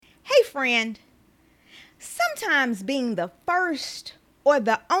friend, sometimes being the first or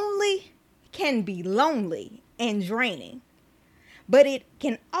the only can be lonely and draining, but it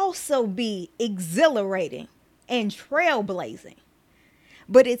can also be exhilarating and trailblazing.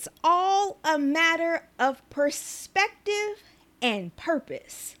 But it's all a matter of perspective and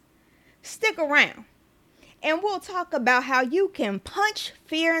purpose. Stick around, and we'll talk about how you can punch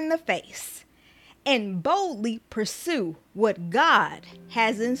fear in the face and boldly pursue what God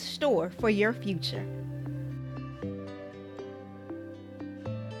has in store for your future.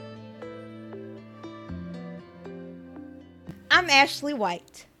 I'm Ashley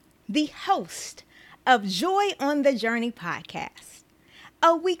White, the host of Joy on the Journey podcast,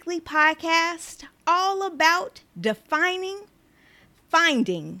 a weekly podcast all about defining,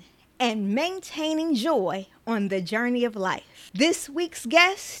 finding, and maintaining joy on the journey of life. This week's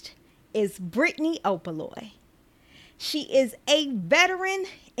guest is Brittany Opeloye. She is a veteran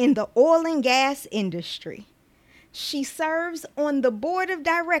in the oil and gas industry. She serves on the board of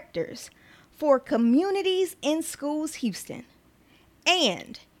directors for Communities in Schools Houston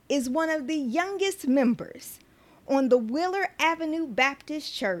and is one of the youngest members on the Wheeler Avenue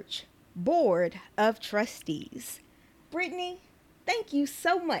Baptist Church Board of Trustees. Brittany, thank you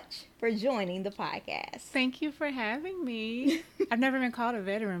so much for joining the podcast. Thank you for having me. I've never been called a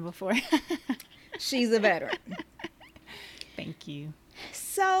veteran before. She's a veteran. Thank you.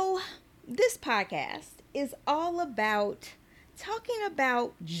 So, this podcast is all about talking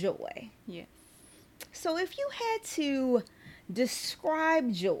about joy. Yes. So, if you had to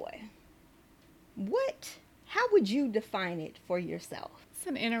describe joy, how would you define it for yourself? It's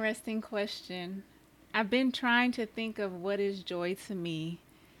an interesting question. I've been trying to think of what is joy to me,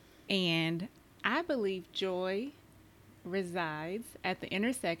 and I believe joy resides at the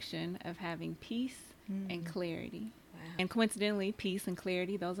intersection of having peace and clarity. Wow. And coincidentally, peace and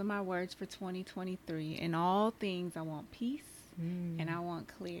clarity, those are my words for 2023. In all things, I want peace and I want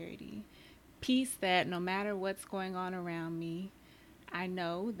clarity. Peace that no matter what's going on around me, I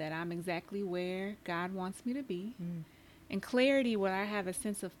know that I'm exactly where God wants me to be. And clarity where I have a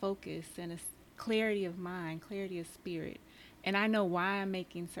sense of focus and a clarity of mind, clarity of spirit. And I know why I'm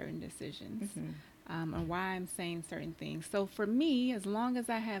making certain decisions and why I'm saying certain things. So for me, as long as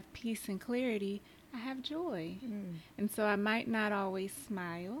I have peace and clarity, I have joy. And so I might not always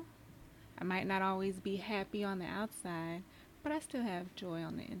smile. I might not always be happy on the outside, but I still have joy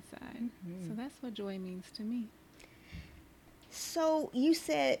on the inside. So that's what joy means to me. So you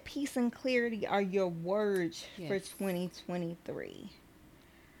said peace and clarity are your words for Yes. 2023.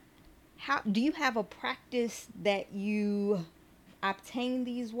 How do you have a practice that you obtain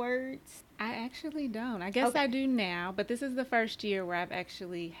these words? I actually don't. I guess Okay. I do now, but this is the first year where I've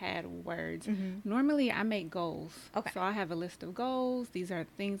actually had words. Normally, I make goals. Okay. So I have a list of goals. These are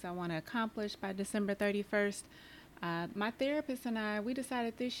things I want to accomplish by December 31st. My therapist and I, we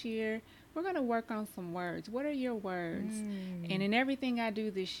decided this year we're going to work on some words. What are your words? And in everything I do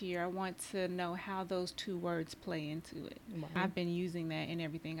this year, I want to know how those two words play into it. Wow. I've been using that in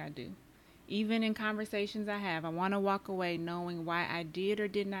everything I do. Even in conversations I have, I want to walk away knowing why I did or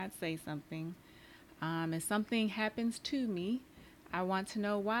did not say something. If something happens to me, I want to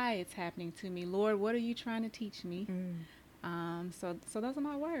know why it's happening to me. Lord, what are you trying to teach me? So those are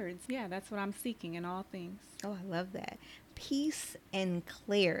my words. Yeah, that's what I'm seeking in all things. Oh, I love that. Peace and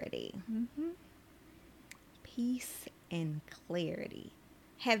clarity. Peace and clarity.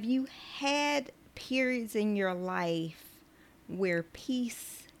 Have you had periods in your life where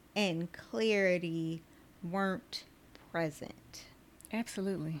peace and clarity weren't present?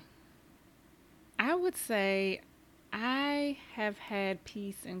 Absolutely. I would say I have had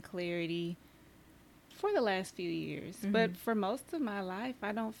peace and clarity for the last few years, but for most of my life,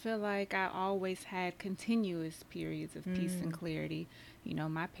 I don't feel like I always had continuous periods of peace and clarity. You know,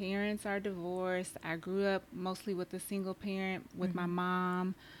 my parents are divorced. I grew up mostly with a single parent with my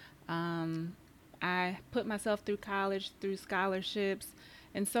mom. I put myself through college through scholarships.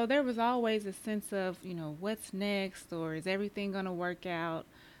 And so there was always a sense of, you know, what's next, or is everything going to work out?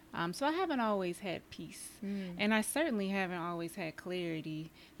 So I haven't always had peace. And I certainly haven't always had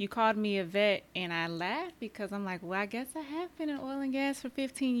clarity. You called me a vet, and I laughed because I'm like, well, I guess I have been in oil and gas for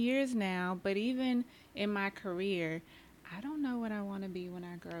 15 years now. But even in my career, I don't know what I want to be when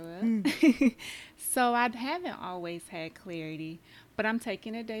I grow up. So I haven't always had clarity, but I'm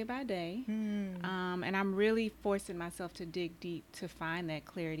taking it day by day. And I'm really forcing myself to dig deep to find that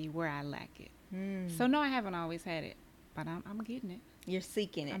clarity where I lack it. So no, I haven't always had it, but I'm getting it. You're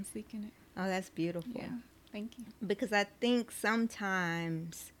seeking it. I'm seeking it. Oh, that's beautiful. Yeah, thank you. Because I think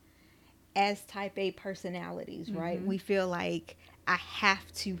sometimes as type A personalities, right, we feel like I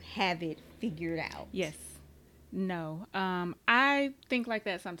have to have it figured out. Yes. No. I think like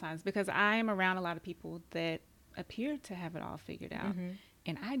that sometimes because I am around a lot of people that appear to have it all figured out,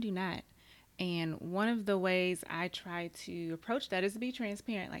 and I do not. And one of the ways I try to approach that is to be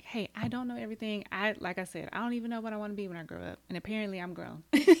transparent. Like, hey, I don't know everything. Like I said, I don't even know what I want to be when I grow up. And apparently I'm grown.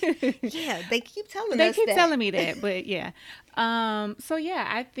 Yeah, they keep telling They us keep that. telling me that, but yeah. So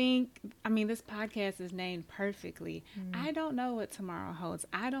yeah, I mean, this podcast is named perfectly. I don't know what tomorrow holds.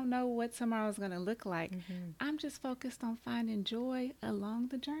 I don't know what tomorrow's going to look like. I'm just focused on finding joy along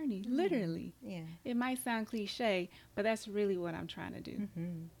the journey, literally. Yeah. It might sound cliche, but that's really what I'm trying to do.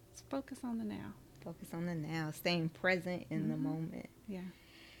 Just focus on the now. Focus on the now, staying present in the moment. Yeah.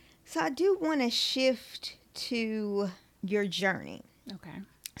 So I do want to shift to your journey. Okay.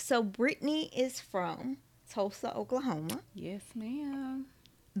 So Brittany is from Tulsa, Oklahoma, Yes, ma'am.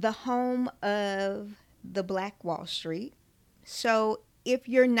 the home of the Black Wall Street. So if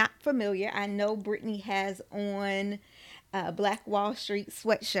you're not familiar, I know Brittany has on a Black Wall Street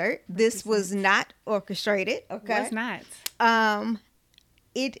sweatshirt. This was not orchestrated. Okay. Was not.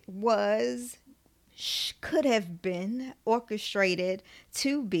 It could have been orchestrated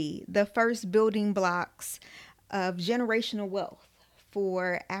to be the first building blocks of generational wealth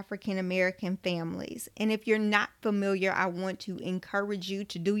for African American families. And if you're not familiar, I want to encourage you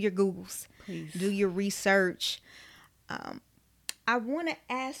to do your Googles, Please. do your research. I want to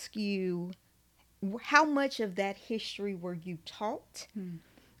ask you, how much of that history were you taught?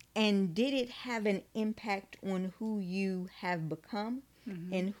 And did it have an impact on who you have become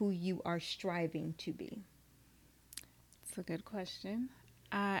and who you are striving to be? It's a good question.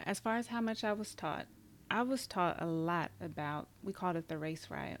 As far as how much I was taught a lot about, we called it the race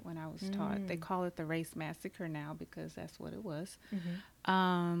riot when I was taught. They call it the race massacre now because that's what it was.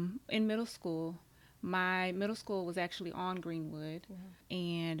 In middle school, my middle school was actually on Greenwood,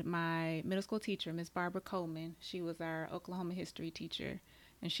 and my middle school teacher, Miss Barbara Coleman, she was our Oklahoma history teacher,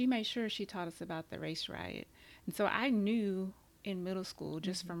 and she made sure she taught us about the race riot. And so I knew in middle school,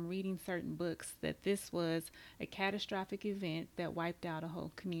 just from reading certain books, that this was a catastrophic event that wiped out a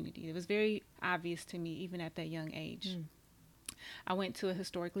whole community. It was very obvious to me even at that young age. I went to a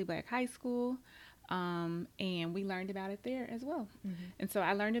historically Black high school, and we learned about it there as well. And so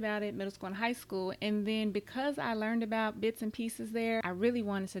I learned about it middle school and high school, and then because I learned about bits and pieces there, I really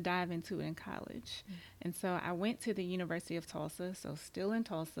wanted to dive into it in college. And so I went to the University of Tulsa, so still in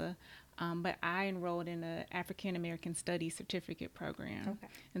Tulsa, but I enrolled in an African American Studies certificate program.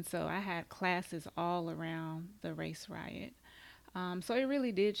 And so I had classes all around the race riot. So it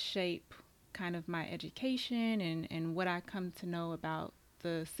really did shape kind of my education and what I come to know about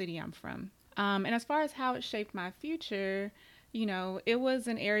the city I'm from. And as far as how it shaped my future, you know, it was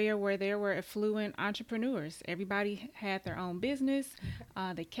an area where there were affluent entrepreneurs. Everybody had their own business.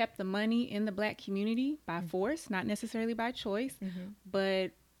 They kept the money in the Black community by force, not necessarily by choice,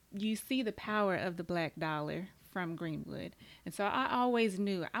 but you see the power of the Black dollar from Greenwood. And so I always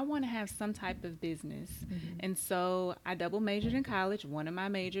knew I want to have some type of business. And so I double majored in college. One of my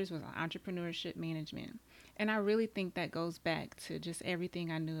majors was entrepreneurship management. And I really think that goes back to just everything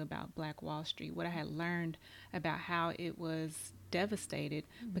I knew about Black Wall Street, what I had learned about how it was devastated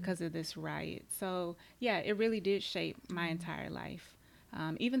because of this riot. So yeah, it really did shape my entire life.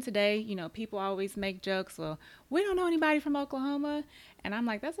 Even today, you know, people always make jokes, well, we don't know anybody from Oklahoma. And I'm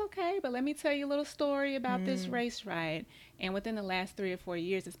like, that's okay, but let me tell you a little story about this race riot. And within the last 3 or 4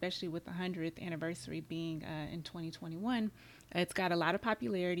 years, especially with the 100th anniversary being in 2021, it's got a lot of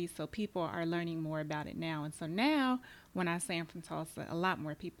popularity, so people are learning more about it now. And so now, when I say I'm from Tulsa, a lot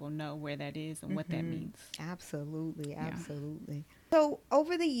more people know where that is and what that means. Absolutely, absolutely. Yeah. So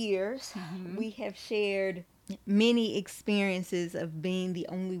over the years, we have shared many experiences of being the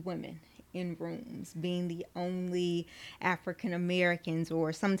only women in rooms, being the only African Americans,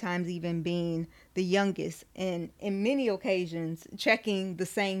 or sometimes even being the youngest, and in many occasions checking the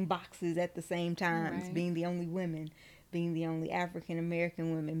same boxes at the same times, being the only women, being the only African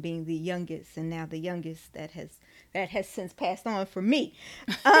American women, being the youngest, and now the youngest that has since passed on for me.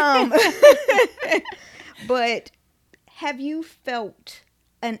 But have you felt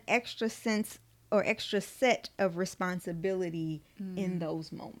an extra sense or extra set of responsibility in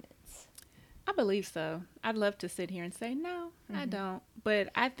those moments? I believe so. I'd love to sit here and say, no, I don't. But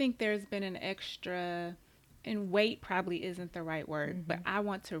I think there's been an extra, and weight probably isn't the right word, but I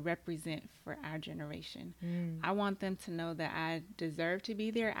want to represent for our generation. I want them to know that I deserve to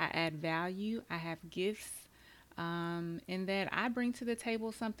be there. I add value. I have gifts, and that I bring to the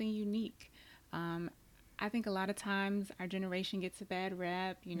table something unique. I think a lot of times our generation gets a bad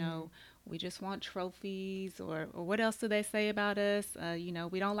rap. You know, we just want trophies, or what else do they say about us?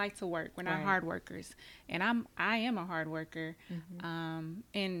 We don't like to work. We're not Right. hard workers. And I am a hard worker.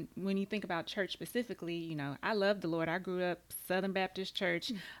 And when you think about church specifically, I love the Lord. I grew up Southern Baptist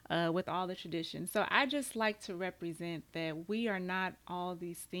Church with all the traditions. So I just like to represent that we are not all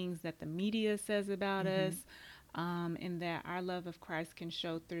these things that the media says about us. And that our love of Christ can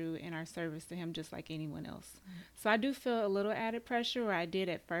show through in our service to him just like anyone else. So I do feel a little added pressure, or I did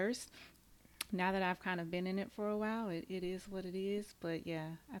at first. Now that I've kind of been in it for a while, it is what it is. But yeah,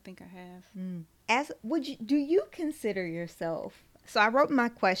 I think I have. Do you consider yourself, so I wrote my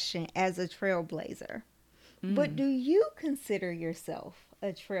question as a trailblazer, but do you consider yourself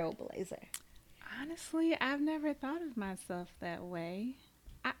a trailblazer? Honestly, I've never thought of myself that way.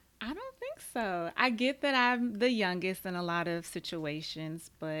 I don't think so. I get that I'm the youngest in a lot of situations,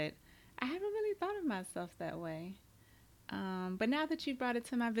 but I haven't really thought of myself that way. But now that you brought it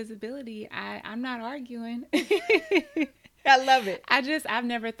to my visibility, I'm not arguing. I love it. I've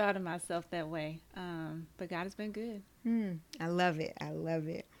never thought of myself that way. But God has been good. I love it. I love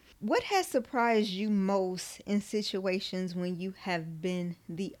it. What has surprised you most in situations when you have been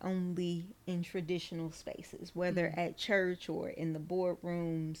the only in traditional spaces, whether at church or in the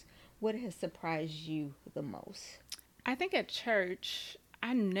boardrooms? What has surprised you the most? I think at church,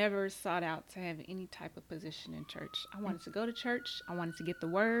 I never sought out to have any type of position in church. I wanted to go to church. I wanted to get the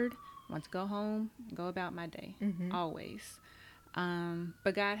word. I wanted to go home, go about my day, always.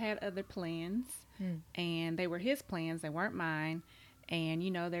 But God had other plans, and they were his plans. They weren't mine. And,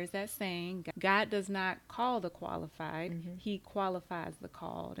 there's that saying, God does not call the qualified. He qualifies the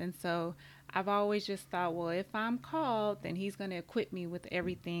called. And so I've always just thought, well, if I'm called, then he's going to equip me with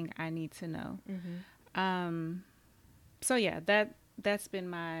everything I need to know. So yeah, that's been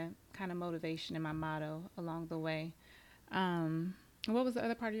my kind of motivation and my motto along the way. What was the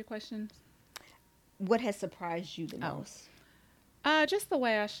other part of your question? What has surprised you the most? Just the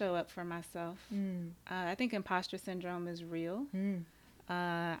way I show up for myself. I think imposter syndrome is real.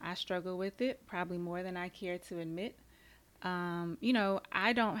 I struggle with it probably more than I care to admit.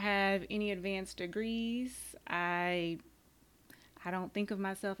 I don't have any advanced degrees. I don't think of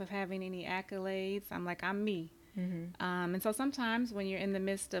myself as having any accolades. I'm me. And so sometimes when you're in the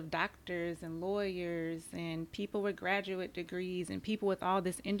midst of doctors and lawyers and people with graduate degrees and people with all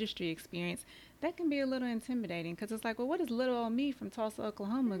this industry experience, that can be a little intimidating because it's like, well, what is little old me from Tulsa,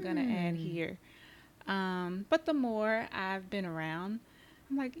 Oklahoma going to add here? But the more I've been around,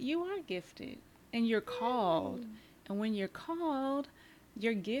 I'm like, you are gifted and you're called. And when you're called,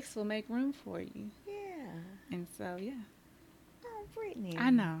 your gifts will make room for you. Yeah. And so, yeah. Oh, Brittany. I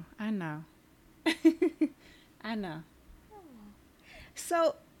know. I know.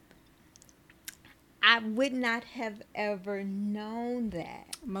 So I would not have ever known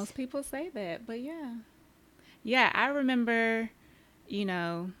that. Most people say that, but yeah. Yeah, I remember,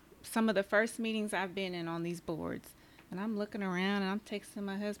 some of the first meetings I've been in on these boards. And I'm looking around and I'm texting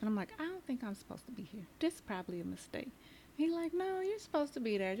my husband. I'm like, I don't think I'm supposed to be here. This is probably a mistake. He's like, no, you're supposed to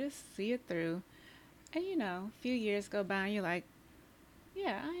be there. Just see it through. And, a few years go by and you're like,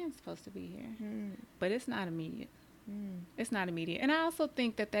 yeah, I am supposed to be here. But it's not immediate. It's not immediate. And I also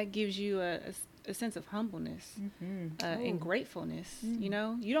think that gives you a sense of humbleness and gratefulness. You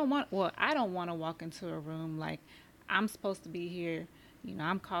don't I don't want to walk into a room like I'm supposed to be here.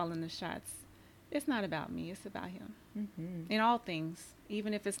 I'm calling the shots. It's not about me. It's about him. In all things,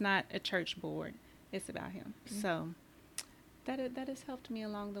 even if it's not a church board, it's about him. So that has helped me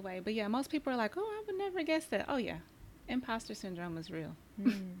along the way. But yeah, most people are like, oh, I would never guess that. Oh yeah, imposter syndrome is real.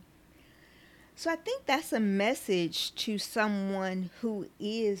 So I think that's a message to someone who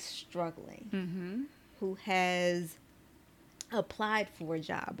is struggling, who has applied for a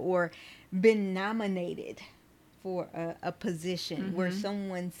job or been nominated for a position where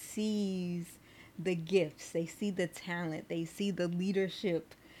someone sees the gifts, they see the talent, they see the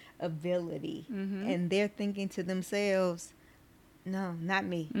leadership ability, and they're thinking to themselves, no, not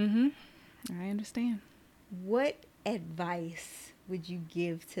me. I understand. What advice would you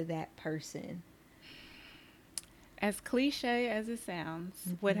give to that person? As cliche as it sounds,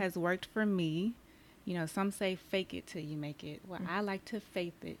 what has worked for me, some say fake it till you make it. Well, I like to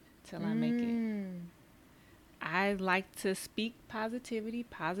faith it till I make it. I like to speak positivity,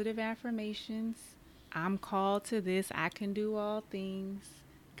 positive affirmations. I'm called to this. I can do all things.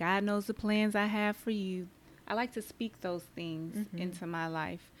 God knows the plans I have for you. I like to speak those things into my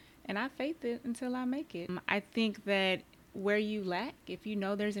life. And I faith it until I make it. I think that where you lack, if you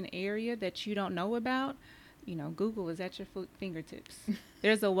know there's an area that you don't know about, Google is at your fingertips.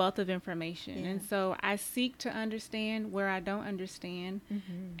 There's a wealth of information. Yeah. And so I seek to understand where I don't understand.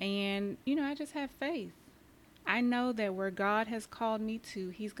 And, I just have faith. I know that where God has called me to,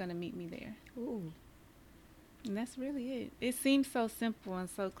 He's going to meet me there. Ooh. And that's really it. It seems so simple and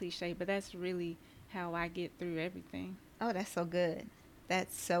so cliche, but that's really how I get through everything. Oh, that's so good.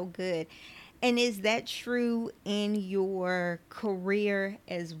 That's so good. And is that true in your career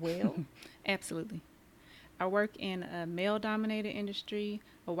as well? Absolutely. I work in a male-dominated industry,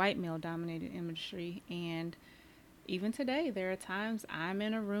 a white male-dominated industry, and even today, there are times I'm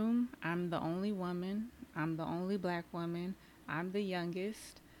in a room, I'm the only woman, I'm the only black woman, I'm the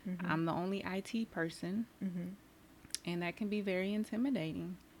youngest, I'm the only IT person, and that can be very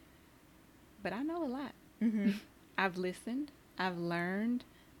intimidating. But I know a lot. I've listened, I've learned,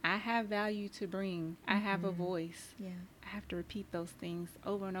 I have value to bring, I have a voice. Yeah. I have to repeat those things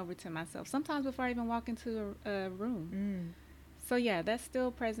over and over to myself, sometimes before I even walk into a room. So, yeah, that's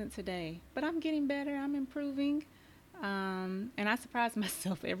still present today. But I'm getting better, I'm improving. And I surprise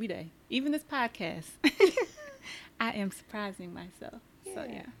myself every day. Even this podcast, I am surprising myself. Yeah. So,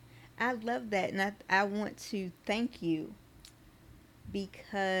 yeah. I love that. And I want to thank you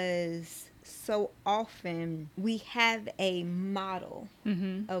because so often we have a model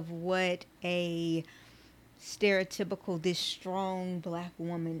of what a stereotypical, this strong black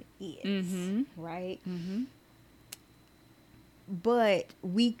woman is, right? But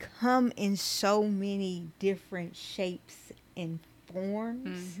we come in so many different shapes and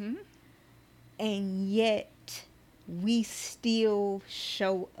forms, and yet we still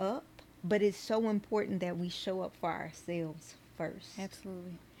show up. But it's so important that we show up for ourselves first.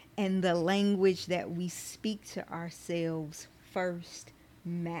 Absolutely. And the language that we speak to ourselves first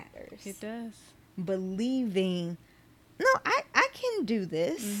matters. It does. Believing, no, I can do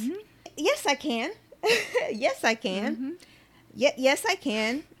this. Yes, I can. Yes, I can. Yes, I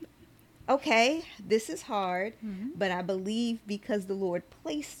can. Okay, this is hard, but I believe because the Lord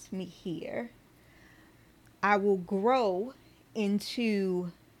placed me here, I will grow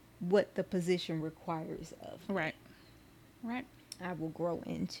into what the position requires of me. Right. Right. I will grow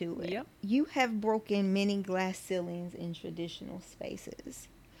into it. Yep. You have broken many glass ceilings in traditional spaces.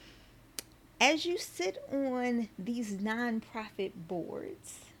 As you sit on these nonprofit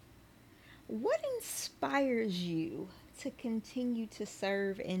boards, what inspires you to continue to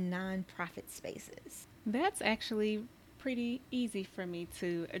serve in nonprofit spaces? That's actually pretty easy for me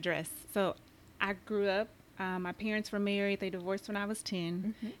to address. So I grew up, my parents were married, they divorced when I was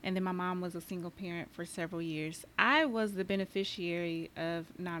 10, and then my mom was a single parent for several years. I was the beneficiary of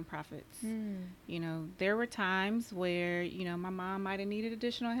nonprofits. There were times where, my mom might have needed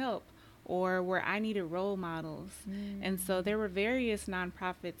additional help or where I needed role models. And so there were various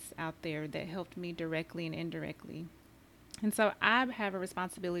nonprofits out there that helped me directly and indirectly. And so I have a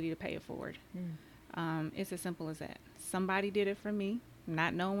responsibility to pay it forward. It's as simple as that. Somebody did it for me,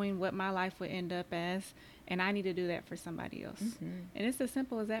 not knowing what my life would end up as, and I need to do that for somebody else. And it's as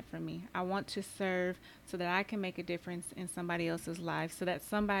simple as that for me. I want to serve so that I can make a difference in somebody else's life, so that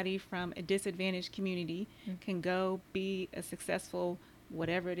somebody from a disadvantaged community can go be a successful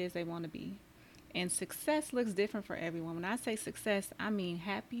whatever it is they want to be. And success looks different for everyone. When I say success, I mean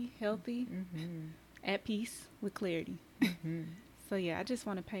happy, healthy, at peace, with clarity. So yeah, I just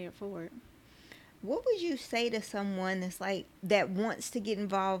want to pay it forward. What would you say to someone that's like, that wants to get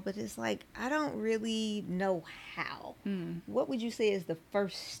involved, but it's like, I don't really know how? What would you say is the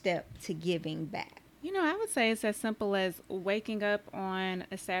first step to giving back? I would say it's as simple as waking up on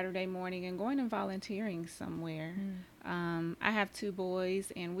a Saturday morning and going and volunteering somewhere. I have 2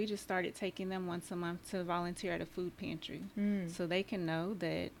 boys, and we just started taking them once a month to volunteer at a food pantry so they can know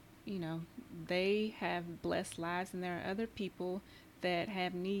that, they have blessed lives, and there are other people that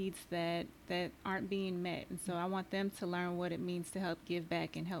have needs that aren't being met. And so I want them to learn what it means to help give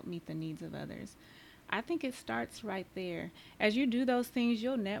back and help meet the needs of others. I think it starts right there. As you do those things,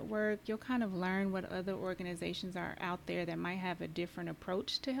 you'll network, you'll kind of learn what other organizations are out there that might have a different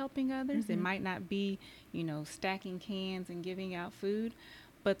approach to helping others. It might not be, stacking cans and giving out food,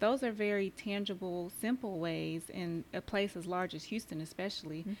 but those are very tangible, simple ways in a place as large as Houston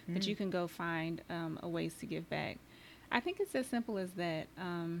especially, that you can go find ways to give back. I think it's as simple as that.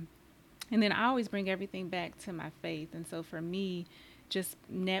 And then I always bring everything back to my faith. And so for me, just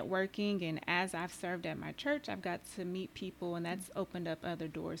networking, and as I've served at my church, I've got to meet people, and that's opened up other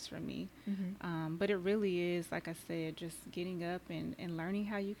doors for me. But it really is, like I said, just getting up and learning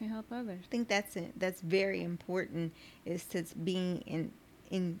how you can help others. I think that's very important, is to being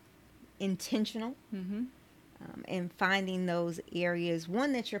intentional and finding those areas,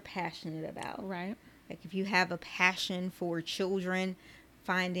 one, that you're passionate about. Right. Like if you have a passion for children,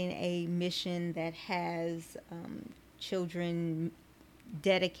 finding a mission that has children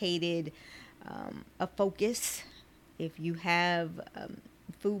dedicated, a focus. If you have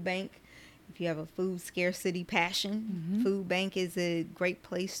food bank, if you have a food scarcity passion, food bank is a great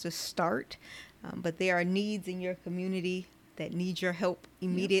place to start. But there are needs in your community that need your help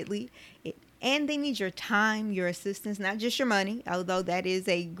immediately. And they need your time, your assistance, not just your money, although that is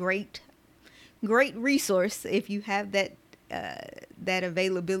a great resource if you have that that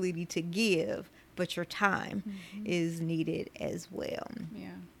availability to give, but your time is needed as well. Yeah.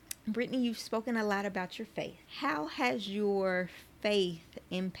 Brittany, you've spoken a lot about your faith. How has your faith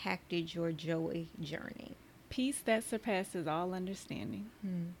impacted your joy journey? Peace that surpasses all understanding.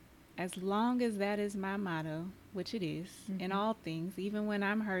 As long as that is my motto, which it is, in all things, even when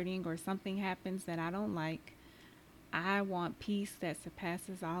I'm hurting or something happens that I don't like, I want peace that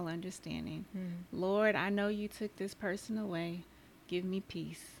surpasses all understanding. Lord, I know you took this person away. Give me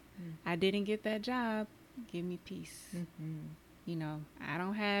peace. I didn't get that job. Give me peace. You know, I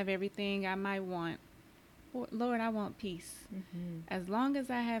don't have everything I might want. Lord, I want peace. As long as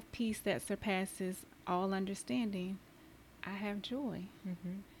I have peace that surpasses all understanding, I have joy.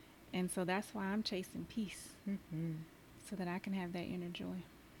 And so that's why I'm chasing peace, so that I can have that inner joy.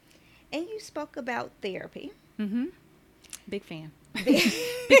 And you spoke about therapy. Big fan.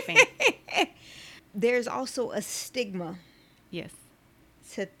 Big fan. There's also a stigma Yes.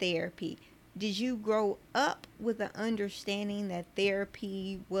 to therapy. Did you grow up with an understanding that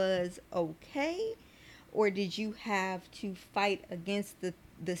therapy was okay? Or did you have to fight against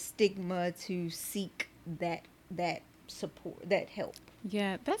the stigma to seek that support, that help?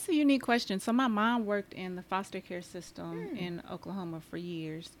 Yeah, that's a unique question. So my mom worked in the foster care system in Oklahoma for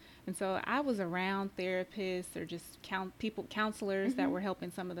years. And so I was around therapists or just counselors that were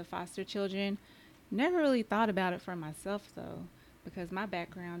helping some of the foster children. Never really thought about it for myself, though, because my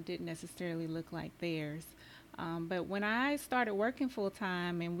background didn't necessarily look like theirs. But when I started working full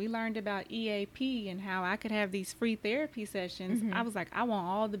time and we learned about EAP and how I could have these free therapy sessions, I was like, I want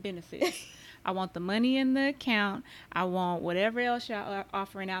all the benefits. I want the money in the account. I want whatever else y'all are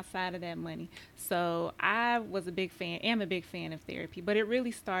offering outside of that money. So I was a big fan of therapy, but it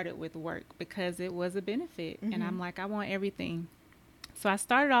really started with work because it was a benefit. And I'm like, I want everything. So I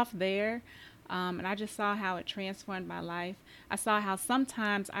started off there. And I just saw how it transformed my life. I saw how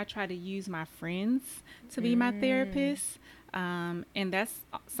sometimes I try to use my friends to be my therapist. And that's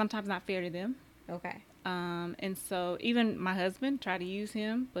sometimes not fair to them. Okay. And so even my husband, try to use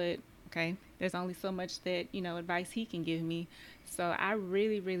him, but okay, there's only so much that, advice he can give me. So I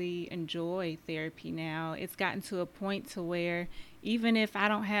really, really enjoy therapy now. It's gotten to a point to where even if I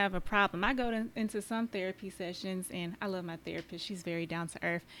don't have a problem, I go into some therapy sessions, and I love my therapist. She's very down to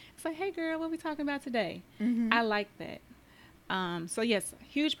earth. It's like, hey, girl, what are we talking about today? I like that. So, yes,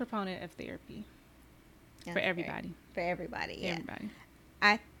 huge proponent of therapy. That's for everybody. Great. For everybody, yeah. Everybody.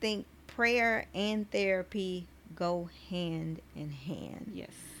 I think prayer and therapy go hand in hand.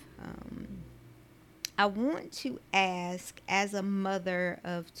 Yes. I want to ask, as a mother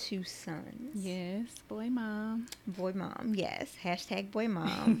of two sons. Yes, boy mom. Boy mom, yes. Hashtag boy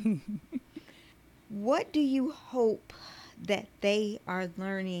mom. What do you hope that they are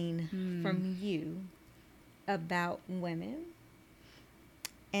learning from you about women,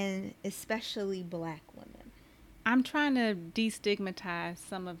 and especially Black women? I'm trying to destigmatize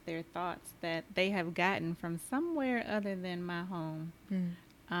some of their thoughts that they have gotten from somewhere other than my home.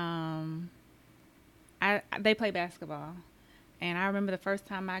 They play basketball, and I remember the first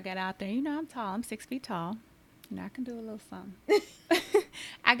time I got out there. I'm tall. I'm 6 feet tall. I can do a little something.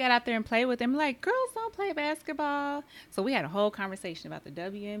 I got out there and played with them. Like, girls don't play basketball. So we had a whole conversation about the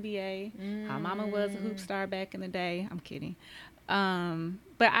WNBA, how mama was a hoop star back in the day. I'm kidding.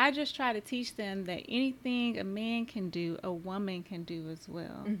 But I just try to teach them that anything a man can do, a woman can do as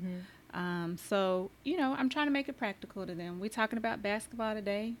well. So, I'm trying to make it practical to them. We're talking about basketball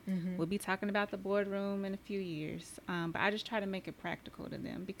today. We'll be talking about the boardroom in a few years. But I just try to make it practical to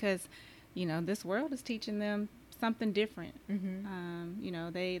them because, this world is teaching them something different.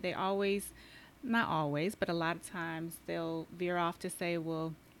 They always, not always, but a lot of times they'll veer off to say,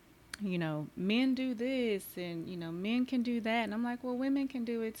 well, men do this and, men can do that. And I'm like, well, women can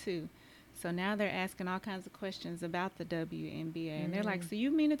do it too. So now they're asking all kinds of questions about the WNBA. And they're like, so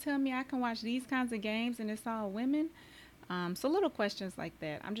you mean to tell me I can watch these kinds of games and it's all women? So little questions like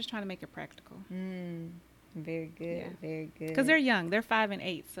that. I'm just trying to make it practical. Very good. Yeah. Very good. Because they're young. They're 5 and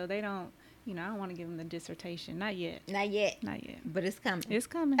 8. So they don't, I don't want to give him the dissertation. Not yet. Not yet. Not yet. But it's coming. It's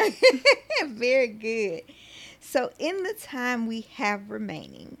coming. Very good. So in the time we have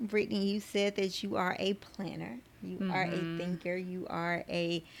remaining, Brittany, you said that you are a planner. You are a thinker. You are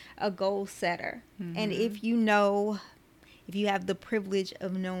a goal setter. And if you have the privilege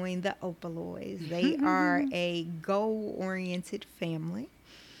of knowing the Opeloyes, they are a goal-oriented family.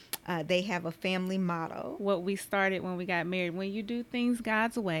 They have a family motto. What we started when we got married. When you do things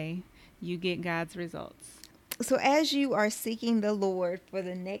God's way, you get God's results. So as you are seeking the Lord for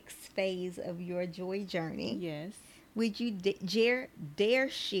the next phase of your joy journey, yes, would you dare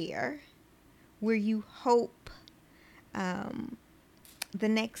share where you hope the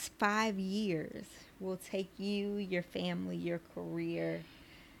next 5 years will take you, your family, your career,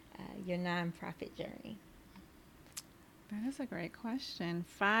 your nonprofit journey? That is a great question.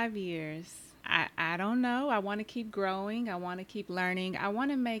 5 years. I don't know. I want to keep growing. I want to keep learning. I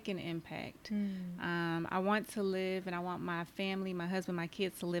want to make an impact. I want to live, and I want my family, my husband, my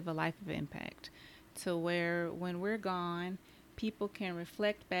kids to live a life of impact, to where when we're gone, people can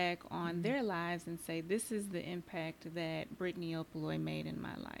reflect back on their lives and say, this is the impact that Brittany Opeloye made in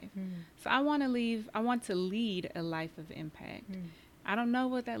my life. So I want to lead a life of impact. I don't know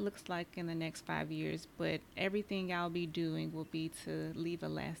what that looks like in the next 5 years, but everything I'll be doing will be to leave a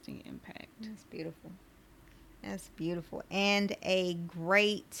lasting impact. That's beautiful. That's beautiful. And a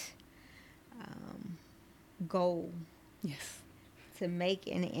great goal. Yes. To make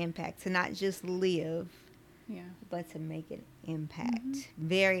an impact, to not just live, but to make an impact.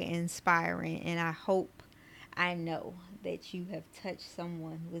 Very inspiring. And I know that you have touched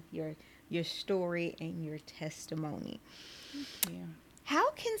someone with your story and your testimony. Yeah.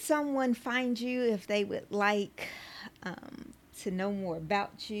 How can someone find you if they would like to know more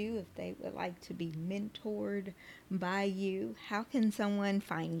about you, if they would like to be mentored by you? How can someone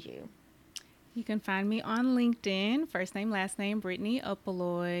find you? You can find me on LinkedIn, first name, last name, Brittany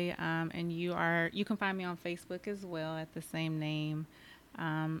Opeloye, and you can find me on Facebook as well at the same name.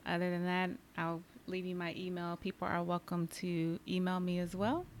 Other than that, I'll leave you my email. People are welcome to email me as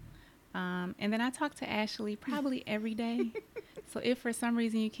well. And then I talk to Ashley probably every day. So if for some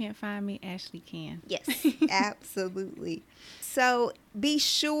reason you can't find me, Ashley can. Yes, absolutely. So be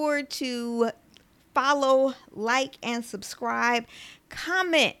sure to follow, like, and subscribe.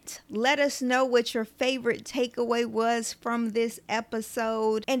 Comment. Let us know what your favorite takeaway was from this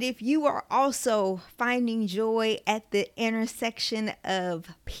episode. And if you are also finding joy at the intersection of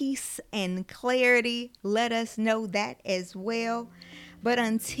peace and clarity, let us know that as well. But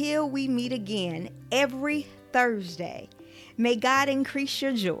until we meet again every Thursday, may God increase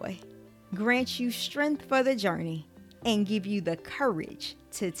your joy, grant you strength for the journey, and give you the courage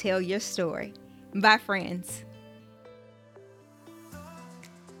to tell your story. Bye, friends.